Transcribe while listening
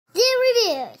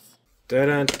Dun,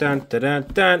 dun, dun, dun,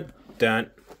 dun, dun.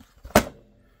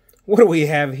 What do we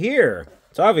have here?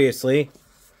 It's obviously,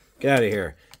 get out of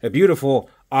here, a beautiful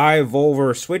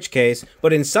iVolver switch case,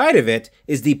 but inside of it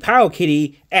is the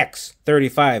Powkiddy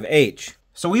X35H.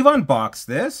 So we've unboxed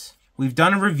this, we've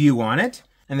done a review on it,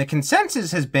 and the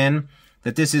consensus has been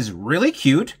that this is really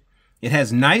cute, it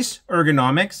has nice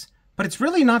ergonomics, but it's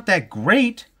really not that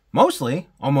great, mostly,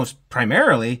 almost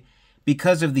primarily,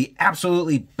 because of the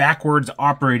absolutely backwards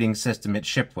operating system it's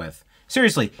shipped with.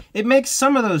 Seriously, it makes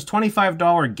some of those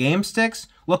 $25 game sticks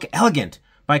look elegant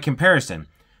by comparison.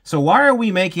 So why are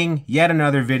we making yet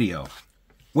another video?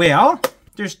 Well,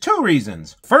 there's two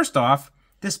reasons. First off,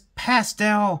 this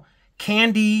pastel,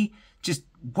 candy, just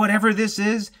whatever this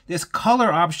is, this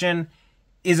color option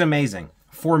is amazing.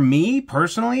 For me,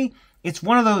 personally, it's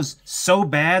one of those so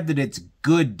bad that it's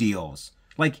good deals.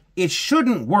 Like, it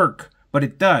shouldn't work, but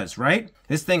it does, right?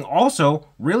 This thing also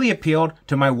really appealed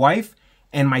to my wife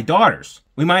and my daughters.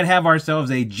 We might have ourselves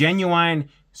a genuine,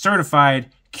 certified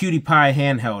cutie pie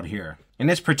handheld here. And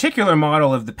this particular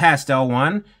model of the pastel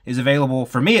one is available,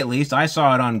 for me at least. I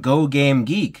saw it on Go Game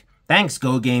Geek. Thanks,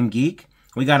 Go Game Geek.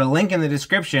 We got a link in the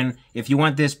description if you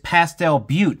want this pastel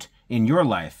beaut in your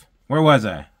life. Where was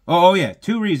I? Oh yeah,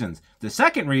 two reasons. The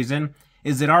second reason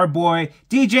is that our boy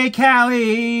DJ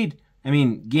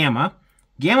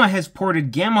Gamma has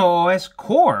ported GammaOS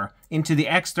Core into the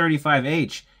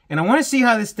X35H, and I want to see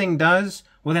how this thing does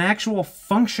with an actual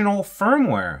functional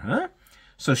firmware, huh?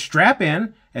 So strap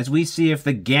in as we see if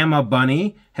the Gamma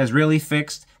Bunny has really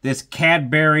fixed this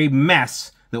Cadbury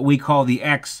mess that we call the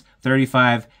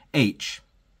X35H.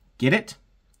 Get it?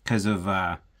 Because of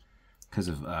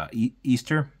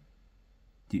Easter?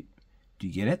 Do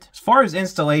you get it? As far as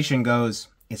installation goes,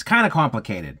 it's kind of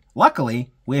complicated.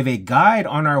 Luckily, we have a guide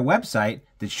on our website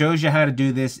that shows you how to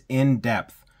do this in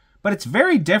depth. But it's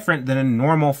very different than a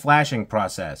normal flashing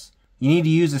process. You need to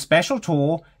use a special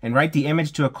tool and write the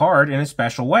image to a card in a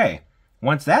special way.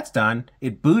 Once that's done,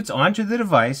 it boots onto the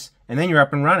device and then you're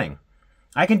up and running.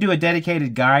 I can do a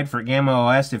dedicated guide for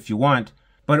GammaOS if you want,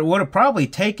 but it would have probably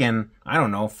taken, I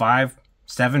don't know,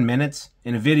 5-7 minutes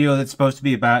in a video that's supposed to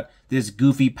be about this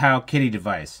goofy Powkiddy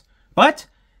device. But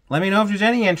let me know if there's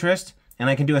any interest, and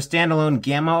I can do a standalone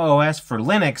GammaOS for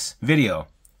Linux video,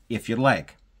 if you'd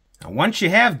like. Now, once you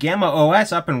have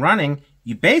GammaOS up and running,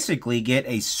 you basically get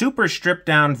a super stripped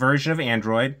down version of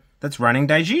Android that's running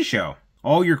Daijisho.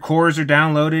 All your cores are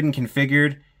downloaded and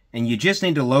configured, and you just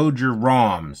need to load your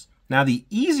ROMs. Now, the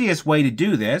easiest way to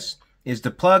do this is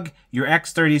to plug your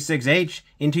X36H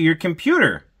into your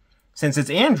computer. Since it's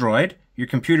Android, your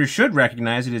computer should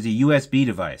recognize it as a USB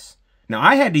device. Now,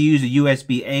 I had to use a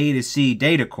USB A to C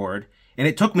data cord, and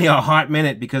it took me a hot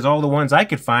minute because all the ones I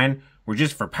could find were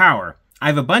just for power. I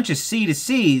have a bunch of C to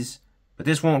Cs, but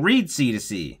this won't read C to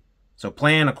C, so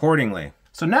plan accordingly.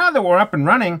 So now that we're up and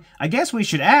running, I guess we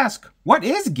should ask, what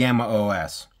is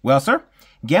GammaOS? Well, sir,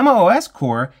 GammaOS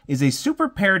Core is a super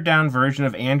pared down version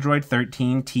of Android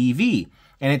 13 TV,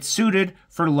 and it's suited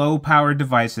for low-powered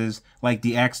devices like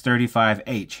the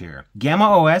X35H here.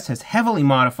 GammaOS has heavily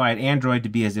modified Android to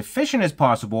be as efficient as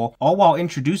possible, all while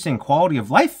introducing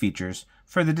quality-of-life features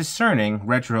for the discerning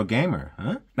retro gamer,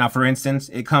 huh? Now, for instance,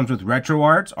 it comes with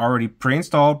RetroArch, already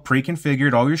pre-installed,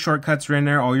 pre-configured, all your shortcuts are in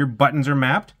there, all your buttons are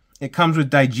mapped. It comes with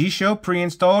Daijisho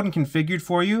pre-installed and configured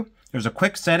for you. There's a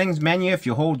quick settings menu if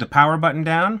you hold the power button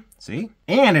down, see?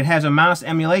 And it has a mouse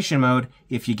emulation mode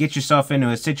if you get yourself into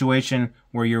a situation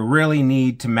where you really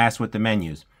need to mess with the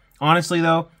menus. Honestly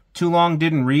though, too long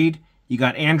didn't read. You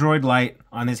got Android Lite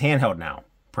on this handheld now.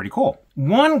 Pretty cool.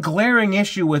 One glaring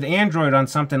issue with Android on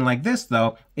something like this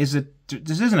though is that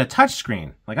this isn't a touch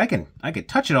screen. Like I could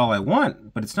touch it all I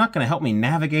want, but it's not going to help me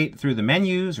navigate through the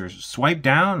menus or swipe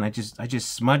down. I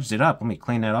just smudged it up. Let me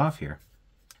clean that off here.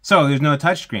 So there's no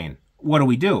touch screen. What do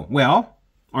we do? Well,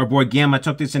 our boy Gamma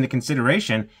took this into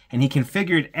consideration and he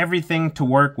configured everything to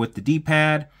work with the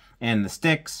D-pad and the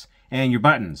sticks and your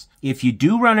buttons. If you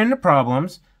do run into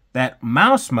problems, that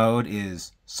mouse mode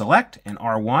is select and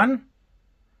R1.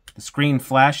 The screen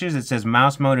flashes, it says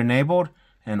mouse mode enabled,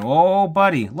 and oh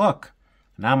buddy, look,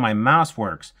 now my mouse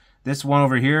works. This one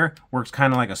over here works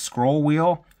kind of like a scroll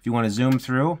wheel if you want to zoom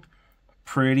through.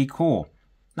 Pretty cool.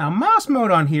 Now mouse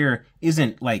mode on here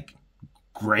isn't like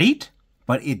great,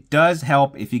 but it does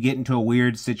help if you get into a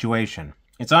weird situation.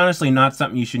 It's honestly not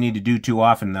something you should need to do too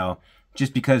often though,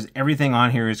 just because everything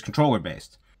on here is controller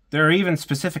based. There are even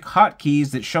specific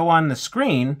hotkeys that show on the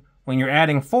screen when you're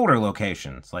adding folder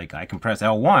locations, like I can press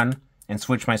L1 and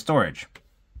switch my storage.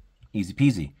 Easy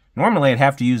peasy. Normally I'd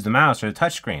have to use the mouse or the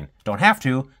touchscreen. Don't have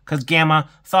to, because Gamma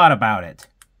thought about it.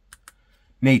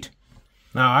 Neat.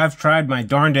 Now I've tried my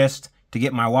darndest to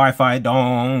get my Wi-Fi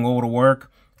dongle to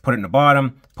work. Put it in the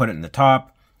bottom, put it in the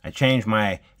top. I changed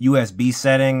my USB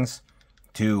settings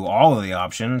to all of the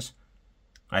options.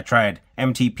 I tried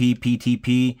MTP,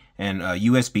 PTP, and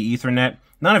USB Ethernet.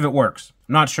 None of it works.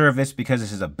 I'm not sure if it's because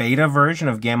this is a beta version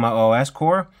of GammaOS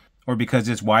Core or because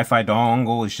this Wi-Fi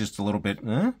dongle is just a little bit,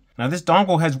 Now this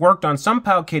dongle has worked on some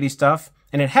Powkiddy stuff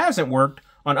and it hasn't worked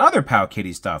on other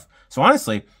Powkiddy stuff. So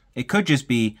honestly, it could just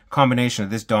be a combination of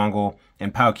this dongle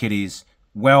and Powkiddy's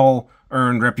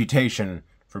well-earned reputation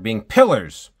for being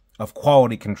pillars of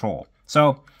quality control.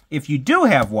 So if you do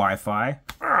have Wi-Fi,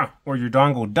 or your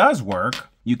dongle does work,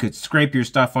 you could scrape your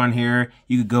stuff on here.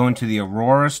 You could go into the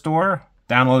Aurora store,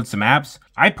 download some apps.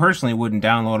 I personally wouldn't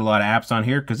download a lot of apps on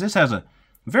here because this has a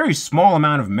very small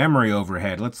amount of memory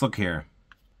overhead. Let's look here.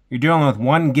 You're dealing with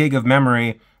 1 gig of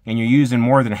memory and you're using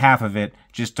more than half of it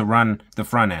just to run the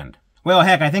front end. Well,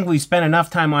 heck, I think we've spent enough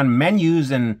time on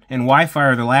menus and Wi-Fi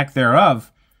or the lack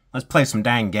thereof. Let's play some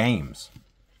dang games.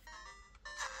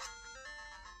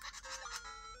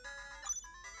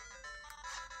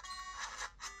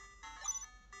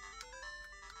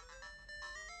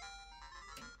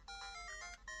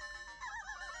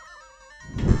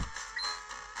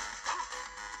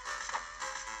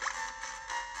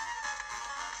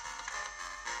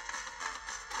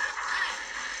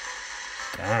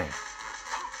 Dang.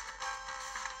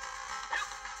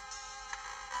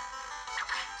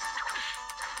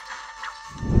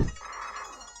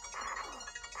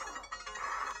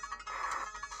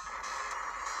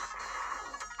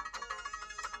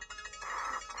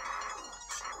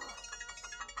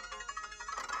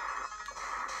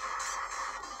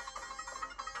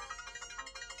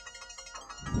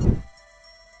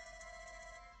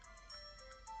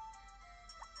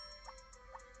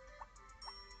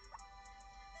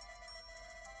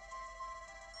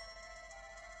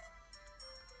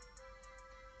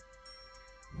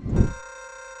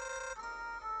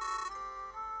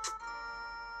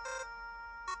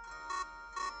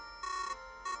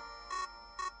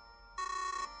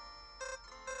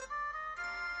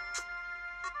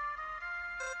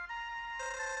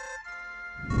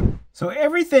 So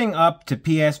everything up to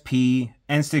PSP,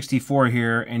 N64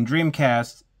 here, and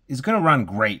Dreamcast is going to run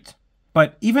great.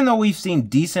 But even though we've seen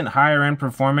decent higher end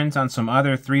performance on some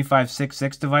other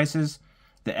 3566 devices,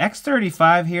 the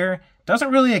X35 here doesn't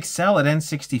really excel at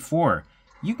N64.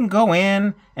 You can go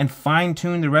in and fine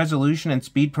tune the resolution and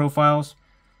speed profiles,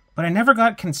 but I never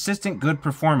got consistent good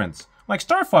performance. Like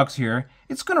Star Fox here,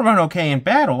 it's going to run okay in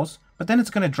battles, but then it's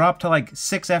going to drop to like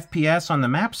 6 FPS on the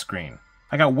map screen.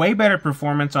 I got way better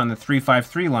performance on the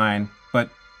 353 line, but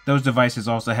those devices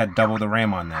also had double the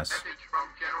RAM on this.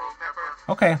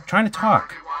 Okay, I'm trying to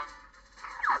talk.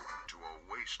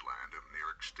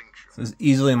 This is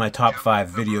easily my top 5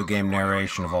 video game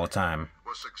narration of all time.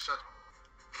 It's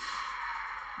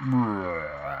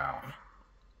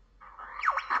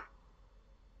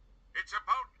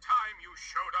about time you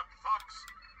showed up, Fox.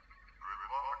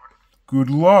 Good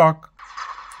luck.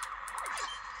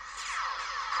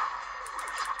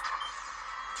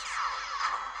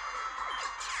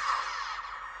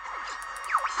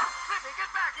 Flippy,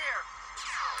 get back here!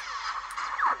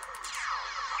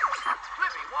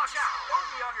 Flippy, watch out! Don't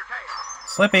be on your tail!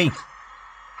 Slippy.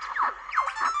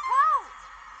 Whoa!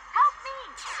 Help me!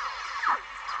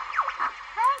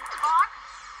 Thanks, Fox.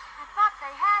 I thought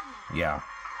they had me. Yeah.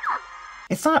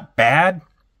 It's not bad.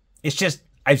 It's just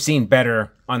I've seen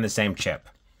better on the same chip.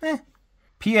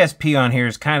 PSP on here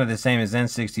is kind of the same as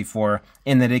N64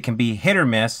 in that it can be hit or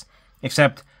miss,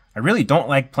 except I really don't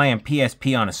like playing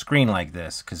PSP on a screen like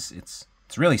this because it's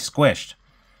really squished.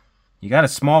 You got a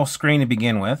small screen to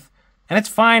begin with, and it's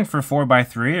fine for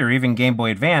 4x3 or even Game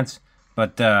Boy Advance,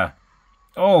 but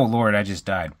oh lord, I just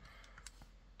died.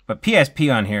 But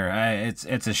PSP on here,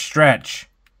 it's a stretch.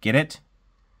 Get it?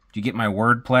 Do you get my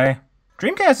wordplay?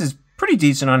 Dreamcast is pretty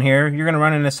decent on here. You're going to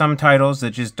run into some titles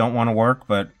that just don't want to work,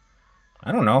 but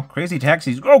I don't know. Crazy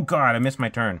Taxi's... Oh, God, I missed my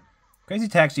turn. Crazy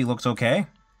Taxi looks okay.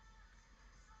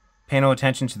 Pay no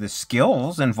attention to the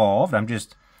skills involved.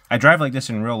 I drive like this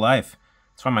in real life.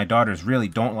 That's why my daughters really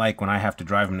don't like when I have to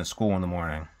drive them to school in the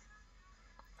morning.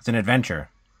 It's an adventure.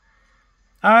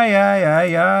 Aye, aye,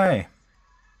 aye, aye.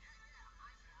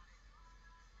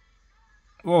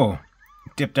 Oh,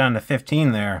 dipped down to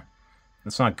 15 there.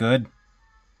 That's not good.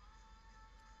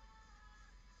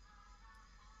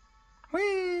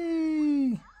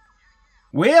 Whee!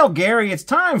 Well, Gary, it's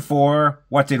time for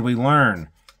What Did We Learn?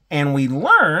 And we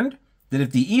learned that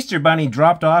if the Easter Bunny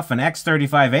dropped off an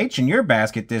X35H in your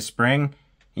basket this spring,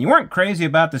 and you weren't crazy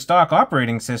about the stock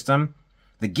operating system,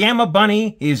 the Gamma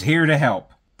Bunny is here to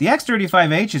help. The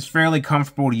X35H is fairly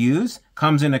comfortable to use,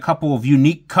 comes in a couple of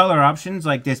unique color options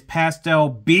like this pastel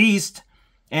beast,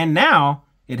 and now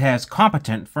it has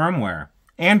competent firmware.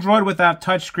 Android without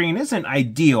touchscreen isn't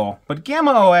ideal, but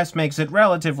GammaOS makes it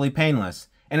relatively painless,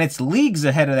 and it's leagues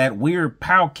ahead of that weird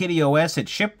Powkiddy OS it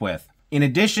shipped with. In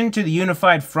addition to the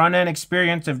unified front-end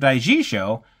experience of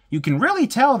Daijisho, you can really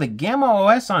tell that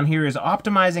GammaOS on here is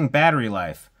optimizing battery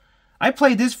life. I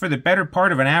played this for the better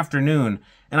part of an afternoon,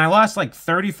 and I lost like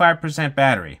 35%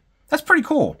 battery. That's pretty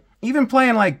cool. Even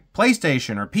playing like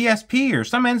PlayStation or PSP or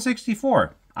some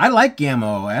N64. I like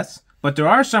GammaOS, but there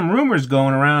are some rumors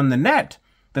going around the net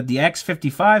that the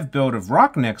X55 build of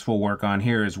Rockchip will work on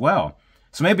here as well.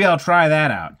 So maybe I'll try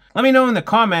that out. Let me know in the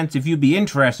comments if you'd be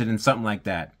interested in something like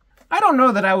that. I don't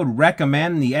know that I would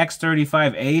recommend the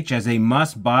X35H as a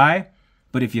must-buy,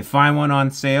 but if you find one on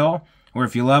sale, or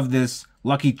if you love this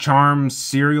Lucky Charms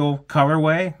cereal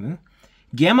colorway,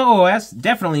 GammaOS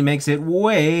definitely makes it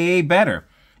way better.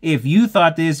 If you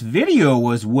thought this video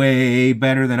was way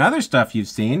better than other stuff you've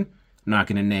seen, I'm not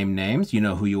going to name names, you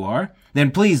know who you are,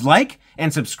 then please like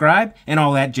and subscribe and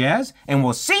all that jazz, and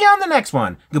we'll see you on the next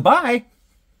one. Goodbye!